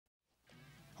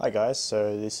Hi guys,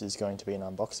 so this is going to be an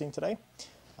unboxing today.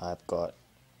 I've got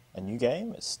a new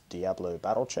game, it's Diablo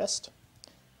Battle Chest.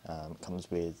 Comes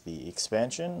with the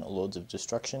expansion, Lords of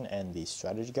Destruction, and the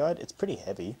strategy guide. It's pretty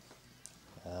heavy.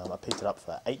 I picked it up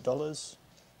for $8.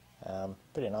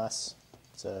 Pretty nice.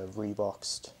 It's a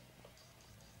reboxed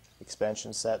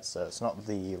expansion set, so it's not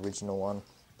the original one.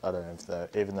 I don't know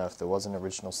if even though if there was an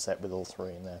original set with all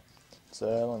three in there.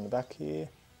 So on the back here,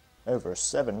 over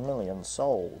 7 million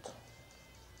sold.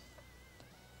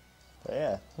 But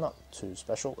yeah, not too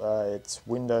special. It's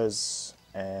Windows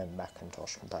and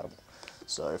Macintosh compatible.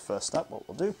 So first up, what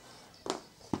we'll do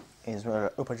is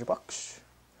we'll open your box.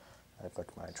 I've got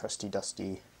my trusty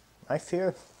dusty knife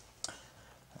here.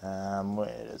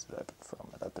 Where does it open from?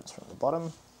 It opens from the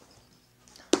bottom.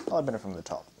 I'll open it from the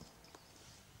top.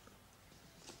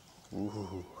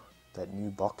 Ooh, that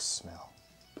new box smell.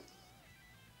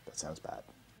 That sounds bad.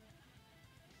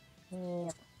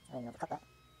 Yep, I didn't overcut that.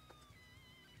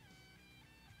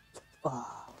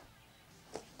 Oh.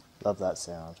 Love that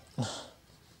sound.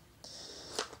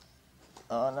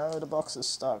 Oh no, the box is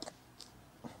stuck.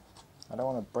 I don't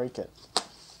want to break it.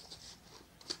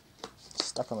 It's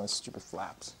stuck on those stupid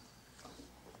flaps.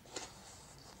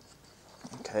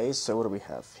 Okay, so what do we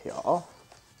have here?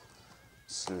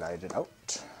 Slide it out.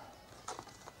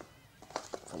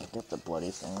 If I can get the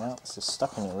bloody thing out. This is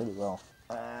stuck in here really well.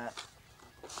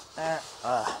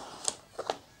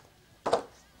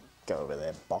 Go over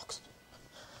there, box.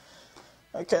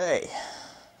 Okay,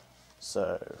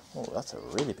 so, oh, that's a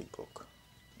really big book.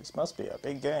 This must be a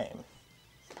big game.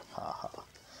 Haha.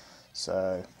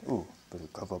 So, ooh, better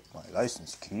cover up my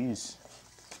license keys.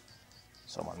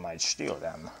 Someone might steal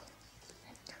them.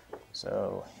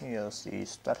 So, here's the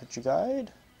strategy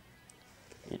guide.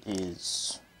 It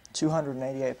is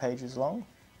 288 pages long.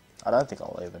 I don't think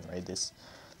I'll even read this.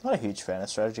 Not a huge fan of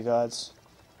strategy guides,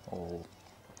 or,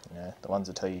 you know, the ones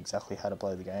that tell you exactly how to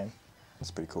play the game. That's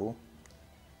pretty cool.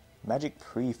 Magic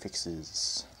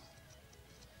prefixes.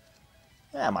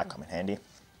 Yeah, it might come in handy.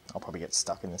 I'll probably get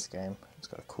stuck in this game. It's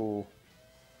got a cool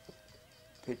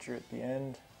picture at the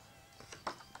end.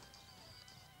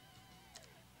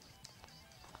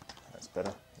 That's better.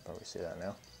 You probably see that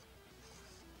now.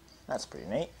 That's pretty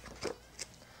neat.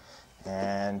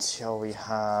 And here we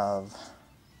have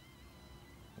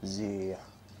the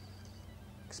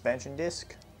expansion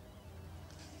disc.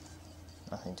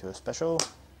 Nothing too special.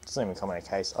 Doesn't even come in a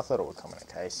case. I thought it would come in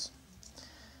a case.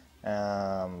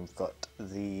 Got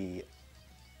the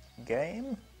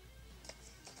game.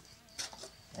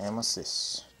 And what's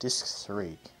this? Disc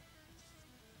 3.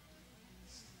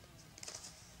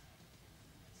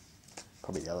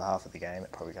 Probably the other half of the game.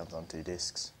 It probably comes on 2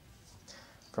 discs.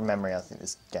 From memory, I think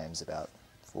this game's about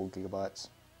 4 gigabytes.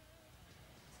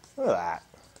 Look at that.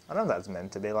 I don't know if that's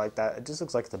meant to be like that. It just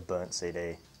looks like the burnt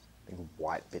CD. Big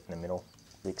white bit in the middle.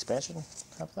 The expansion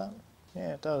have that?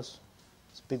 Yeah, it does.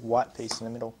 It's a big white piece in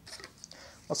the middle.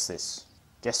 What's this?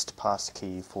 Guest pass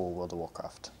key for World of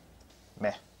Warcraft.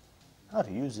 Meh. How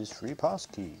to use this free pass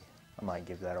key. I might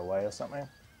give that away or something.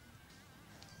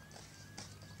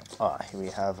 Here we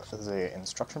have the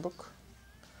instruction book.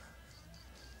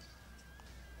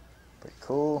 Pretty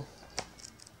cool.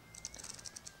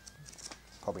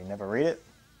 Probably never read it.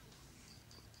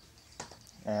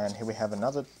 And here we have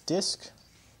another disc.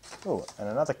 Oh, and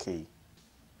another key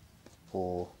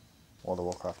for World of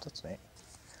Warcraft. That's neat.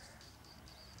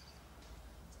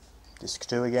 Disc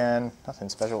 2 again, nothing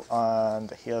special.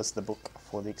 And here's the book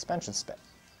for the expansion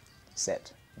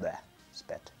set. There,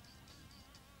 spec.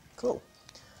 Cool.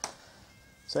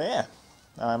 So yeah,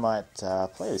 I might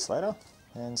play this later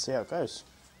and see how it goes.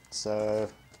 So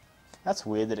that's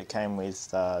weird that it came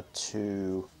with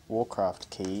 2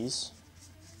 Warcraft keys.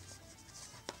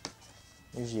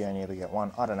 Usually you only ever get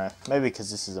one. I don't know. Maybe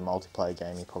because this is a multiplayer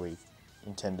game, you probably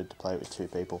intended to play with 2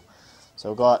 people. So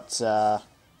we've got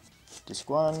disc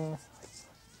 1,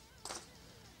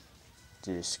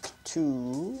 disc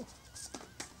 2.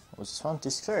 What was this one?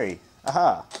 Disc 3.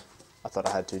 Aha! I thought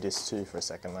I had 2 discs 2 for a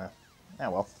second there. Ah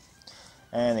well.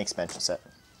 And the expansion set.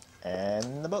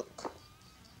 And the book.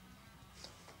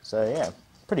 So yeah,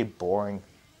 pretty boring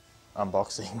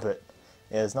unboxing, but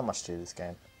yeah, there's not much to this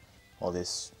game. Or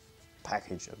this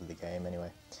package of the game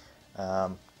anyway.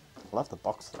 I love the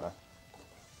box though.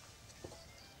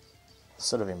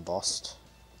 Sort of embossed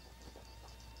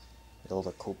with all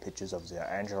the cool pictures of the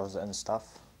angels and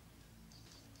stuff.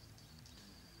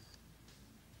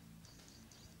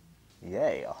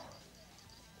 Yeah.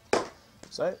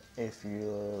 So if you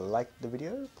liked the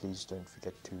video, please don't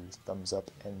forget to thumbs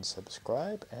up and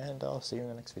subscribe, and I'll see you in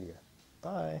the next video.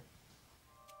 Bye.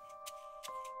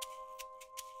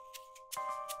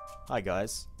 Hi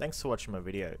guys, thanks for watching my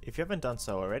video. If you haven't done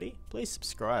so already, please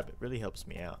subscribe, it really helps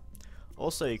me out.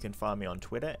 Also, you can find me on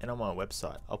Twitter and on my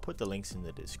website. I'll put the links in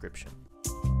the description.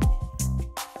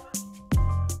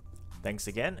 Thanks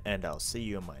again, and I'll see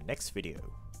you in my next video.